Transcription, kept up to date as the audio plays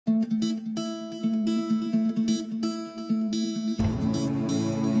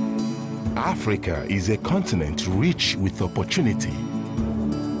Africa is a continent rich with opportunity.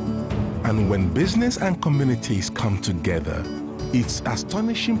 And when business and communities come together, its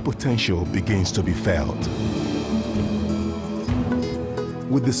astonishing potential begins to be felt.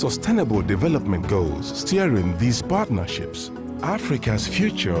 With the Sustainable Development Goals steering these partnerships, Africa's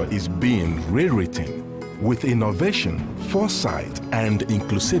future is being rewritten with innovation, foresight, and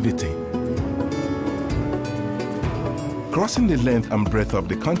inclusivity. Crossing the length and breadth of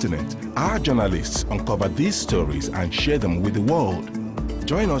the continent, our journalists uncover these stories and share them with the world.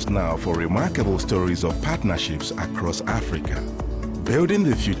 Join us now for remarkable stories of partnerships across Africa, building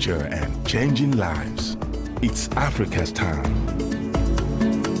the future and changing lives. It's Africa's time.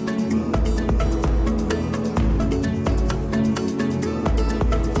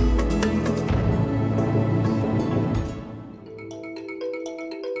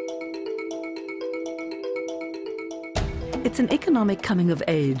 It's an economic coming of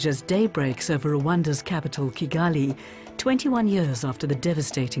age as day breaks over Rwanda's capital, Kigali, 21 years after the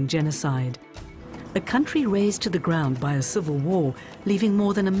devastating genocide. A country razed to the ground by a civil war, leaving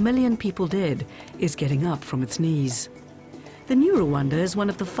more than 1 million people dead, is getting up from its knees. The new Rwanda is one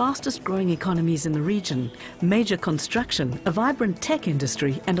of the fastest growing economies in the region. Major construction, a vibrant tech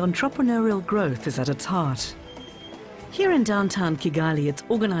industry, and entrepreneurial growth is at its heart. Here in downtown Kigali, it's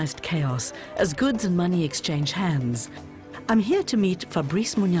organized chaos as goods and money exchange hands. I'm here to meet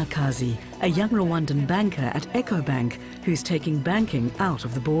Fabrice Munyakazi, a young Rwandan banker at Ecobank, who's taking banking out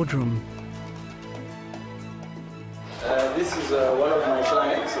of the boardroom. This is one of my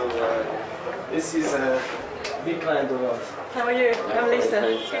clients, so this is a big client of ours. How are you? I'm Lisa.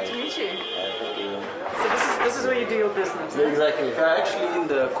 Good to meet you. So this is where you do your business? Yeah, exactly. We're actually in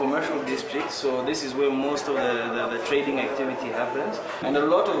the commercial district, so this is where most of the trading activity happens. And a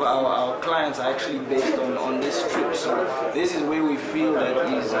lot of our clients are actually based on this strip, so this is where we feel that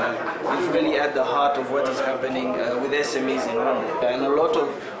is really at the heart of what is happening with SMEs in Rwanda. And a lot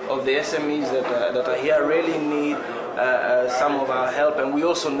of the SMEs that are here really need some of our help, and we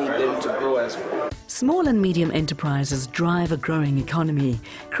also need them to grow as well. Small and medium enterprises drive a growing economy,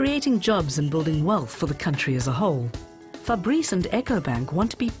 creating jobs and building wealth for the country as a whole. Fabrice and Ecobank want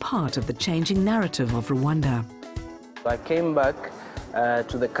to be part of the changing narrative of Rwanda. I came back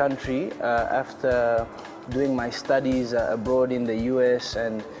to the country after doing my studies abroad in the US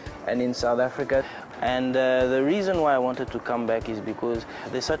and in South Africa. And the reason why I wanted to come back is because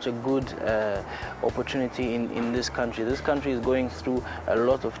there's such a good opportunity in this country. This country is going through a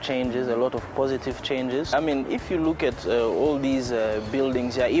lot of changes, a lot of positive changes. I mean, if you look at all these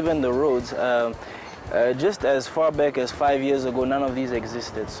buildings, yeah, even the roads, just as far back as 5 years ago, none of these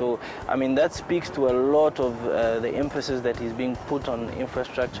existed. So, I mean, that speaks to a lot of the emphasis that is being put on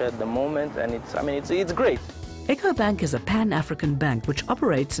infrastructure at the moment, and it's great. Ecobank is a pan-African bank which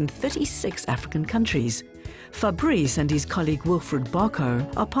operates in 36 African countries. Fabrice and his colleague Wilfred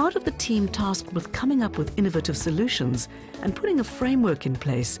Bako are part of the team tasked with coming up with innovative solutions and putting a framework in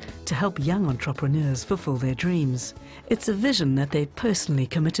place to help young entrepreneurs fulfill their dreams. It's a vision that they're personally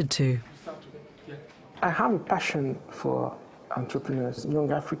committed to. I have a passion for entrepreneurs,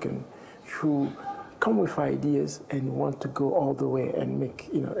 young Africans who come with ideas and want to go all the way and make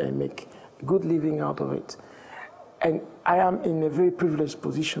a good living out of it. And I am in a very privileged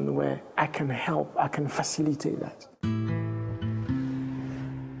position where I can help, I can facilitate that.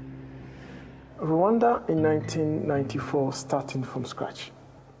 Rwanda in 1994, starting from scratch.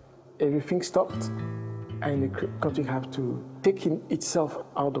 Everything stopped and the country had to take itself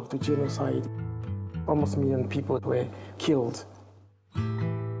out of the genocide. Almost 1 million people were killed.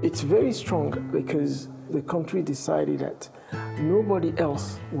 It's very strong because the country decided that nobody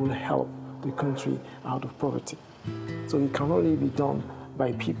else will help the country out of poverty. So it can only be done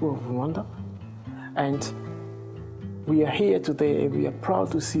by people of Rwanda. And we are here today and we are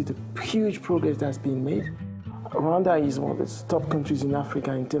proud to see the huge progress that's been made. Rwanda is one of the top countries in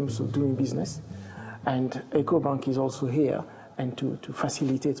Africa in terms of doing business. And Ecobank is also here and to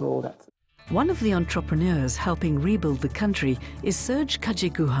facilitate all that. One of the entrepreneurs helping rebuild the country is Serge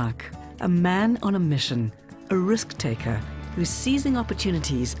Kajiguhak, a man on a mission, a risk taker who's seizing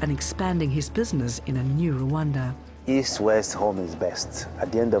opportunities and expanding his business in a new Rwanda. East, West, home is best.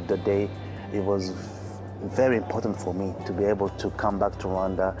 At the end of the day, it was very important for me to be able to come back to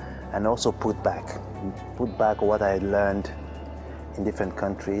Rwanda and also put back what I learned in different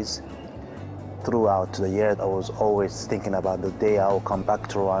countries. Throughout the year, I was always thinking about the day I will come back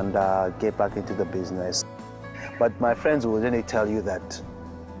to Rwanda, get back into the business. But my friends will really tell you that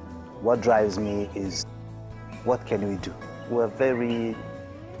what drives me is, what can we do? We're very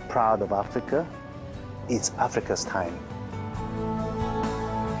proud of Africa. It's Africa's time.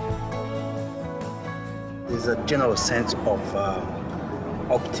 There's a general sense of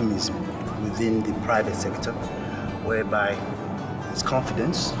optimism within the private sector, whereby there's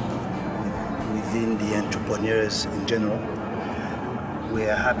confidence within the entrepreneurs in general. We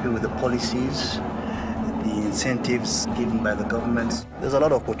are happy with the policies, the incentives given by the government. There's a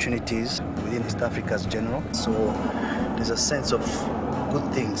lot of opportunities within East Africa as general, so there's a sense of good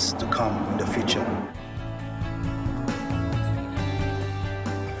things to come in the future.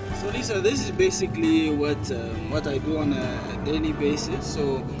 So Lisa, this is basically what I do on a daily basis.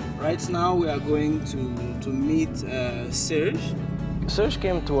 So right now we are going to meet Serge. Serge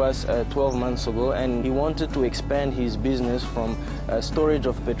came to us 12 months ago, and he wanted to expand his business from storage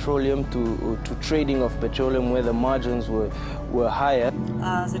of petroleum to trading of petroleum, where the margins were higher.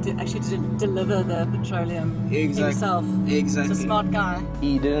 So to actually deliver the petroleum himself. Exactly. He's a smart guy.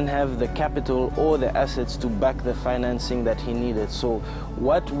 He didn't have the capital or the assets to back the financing that he needed. So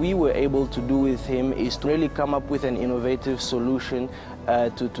what we were able to do with him is to really come up with an innovative solution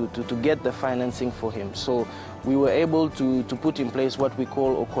to get the financing for him. So we were able to put in place what we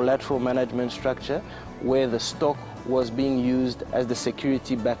call a collateral management structure, where the stock was being used as the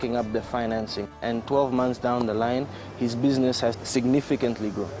security backing up the financing. And 12 months down the line, his business has significantly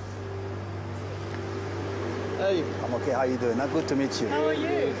grown. Hey. I'm okay, how are you doing? Good to meet you. How are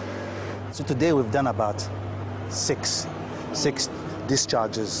you? So today we've done about six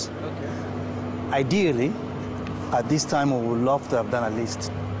discharges. Okay. Ideally, at this time we would love to have done at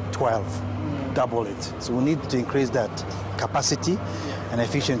least 12, double it. So we need to increase that capacity and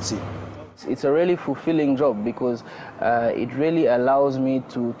efficiency. It's a really fulfilling job because it really allows me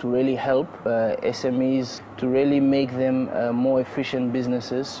to really help SMEs, to really make them more efficient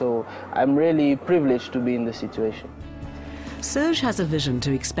businesses. So I'm really privileged to be in this situation. Serge has a vision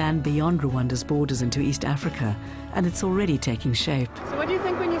to expand beyond Rwanda's borders into East Africa, and it's already taking shape. So what do you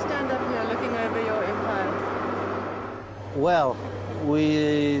think when you stand up here looking over your empire? Well,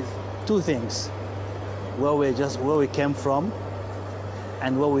 two things. Where we came from,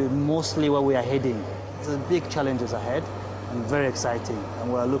 and where we are heading. There's big challenges ahead and very exciting,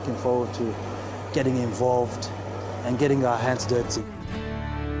 and we're looking forward to getting involved and getting our hands dirty.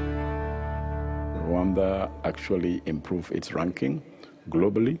 Rwanda actually improved its ranking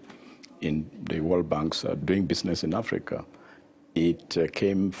globally in the World Bank's doing business in Africa. It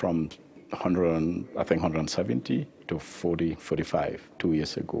came from 170 to 45 2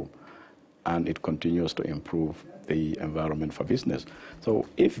 years ago, and it continues to improve the environment for business. So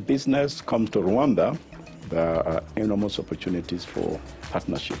if business comes to Rwanda, there are enormous opportunities for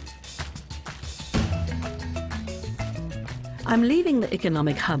partnership. I'm leaving the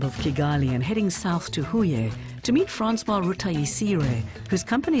economic hub of Kigali and heading south to Huye to meet Francois Rutayisire, whose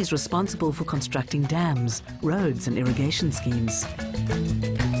company is responsible for constructing dams, roads and irrigation schemes.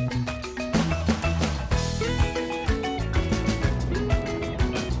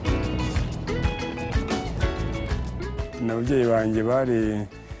 Ababyeyi banjye bari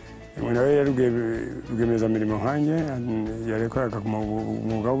nawe yari rwiyemezamirimo nkanjye yarekoraga mu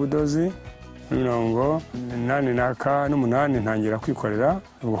mwuga w'ubudozi. 1988 ntangira kwikorera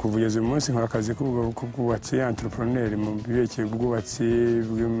ubwo kuvugeza uyu munsi nkora akazi k'ubwubatsi entrepreneur mu byerekeye ubwubatsi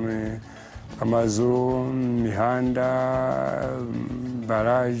bw'amazu, imihanda,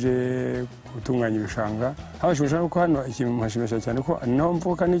 baraje, gutunganya ibishanga. Habashimisha ko hano ikintu mpashimisha cyane ko naho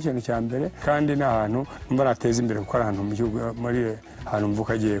mvuka n'ikintu cya mbere kandi n'ahantu mba nateza imbere kuko ahantu mu gihugu muri ahantu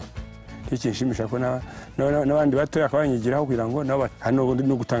mvuka giye. Ikinshimisha ko n'abandi batoya akabanyigiraho kugira ngo nabo hano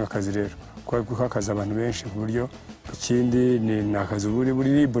no gutanga akazi rero. Kuko akazi abantu benshi ku buryo ikindi ni akazi buri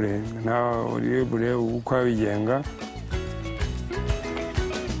libre na libre uko abigenga.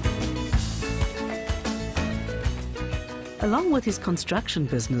 Along with his construction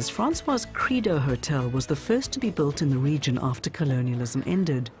business, Francois' Credo Hotel was the first to be built in the region after colonialism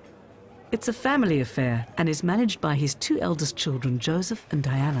ended. It's a family affair and is managed by his two eldest children, Joseph and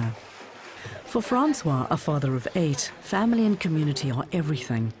Diana. For Francois, a father of 8, family and community are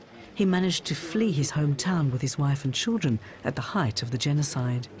everything. He managed to flee his hometown with his wife and children at the height of the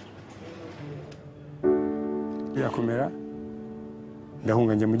genocide. Yakomera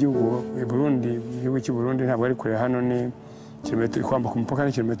ndahunganye mu gihugu Burundi, igihugu cy'u Burundi ntabwo ari kure hano ni kilometero kwambuka umupaka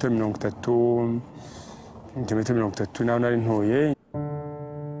ni kilometero 30 naho nari ntuye.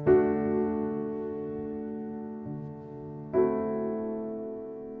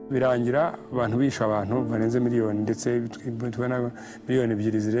 Birangira abantu bisha abantu barenze miliyoni ndetse tubona miliyoni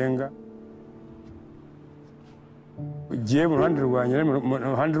 2 zirenga. Giye mu ruhande rwanye mu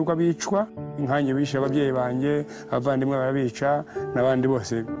ruhande rw'abicwa inkange bisha ababyeyi banje abavandimwe barabica n'abandi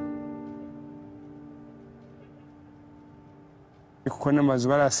bose. kuko n'amazu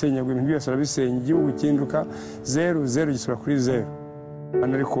barasenyagwa ibintu byose barabisenya igihugu kinduka zero gisubira kuri zero.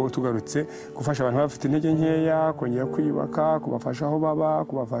 Ariko tugarutse gufasha abantu bafite intege nkeya kongera kwiyubaka, kubafasha aho baba,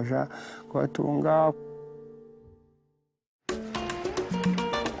 kubafasha kubatunga.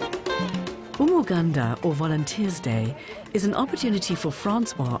 Umuganda, or Volunteers Day, is an opportunity for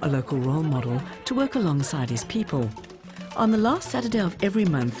Francois, a local role model, to work alongside his people. On the last Saturday of every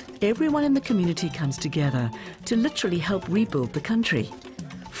month, everyone in the community comes together to literally help rebuild the country.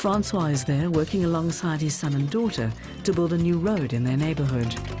 Francois is there working alongside his son and daughter to build a new road in their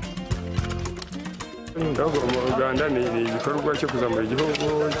neighborhood. Umuganda ni igikorwa cyo kuzamura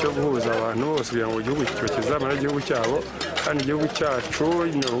igihugu, cyo guhuza abantu bose kugira ngo igihugu kizamara igihugu cyabo, kandi igihugu cyacu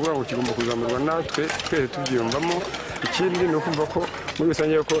ni ukuvuga ngo kigomba kuzamurwa natwe twese tubyiyumvamo. Ikindi ni ukumva ko muri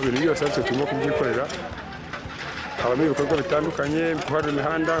rusange ko ibintu byose tugomba kubyikorera. Habamo ibikorwa bitandukanye, guharura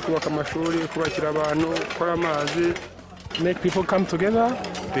imihanda, kubaka amashuri, kubakira abantu, gukora amazi. Make people come together,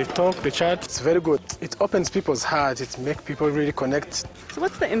 they talk, they chat. It's very good. It opens people's hearts, it makes people really connect. So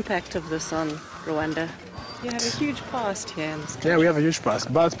what's the impact of this on Rwanda? You have a huge past here in this country. Yeah, we have a huge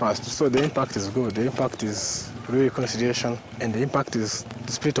past, bad past. So the impact is good. The impact is really reconciliation, and the impact is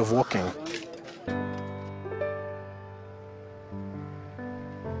the spirit of working.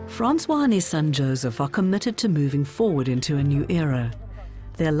 Francois and his son Joseph are committed to moving forward into a new era.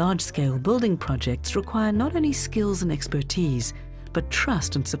 Their large-scale building projects require not only skills and expertise, but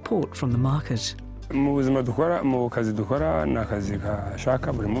trust and support from the market. Mu buzima dukora, mu kazi dukora, ni akazi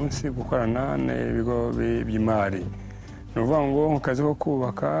gashaka buri munsi gukorana n'ibigo by'imari. Ni ukuvuga ngo mu kazi ko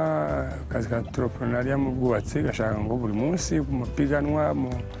kubaka, akazi ka entrepreneuria mu bwubatsi gashaka ngo buri munsi mu mapiganwa,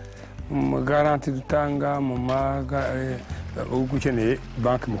 mu garanti dutanga, mu ukeneye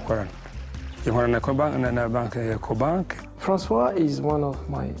banki mukorana. Inkorana na banki Ecobank. Francois is one of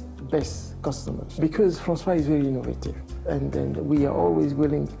my best customers because Francois is very innovative, and we are always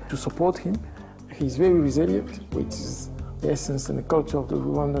willing to support him. He's very resilient, which is the essence and the culture of the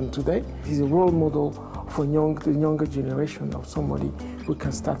Rwandan today. He's a role model for the younger generation of somebody who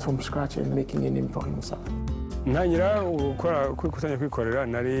can start from scratch and making a name for himself. Ntangira kutangira kwikorera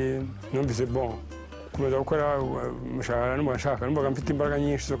nari numvise bon kumeza gukora mushahara n'umwashaka numvaga mfite imbaraga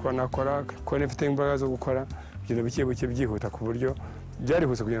nyinshi zo kuba nakora ko nifite imbaraga zo gukora ibintu bike buke byihuta ku buryo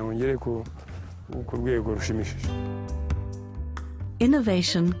byarihuse kugira ngo ngere ku rwego rushimishije.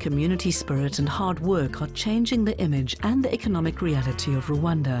 Innovation, community spirit and hard work are changing the image and the economic reality of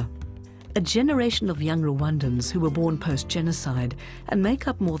Rwanda. A generation of young Rwandans who were born post-genocide and make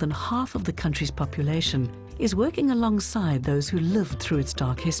up more than half of the country's population is working alongside those who lived through its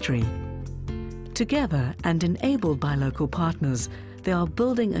dark history. Together and enabled by local partners, they are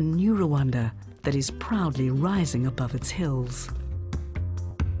building a new Rwanda that is proudly rising above its hills.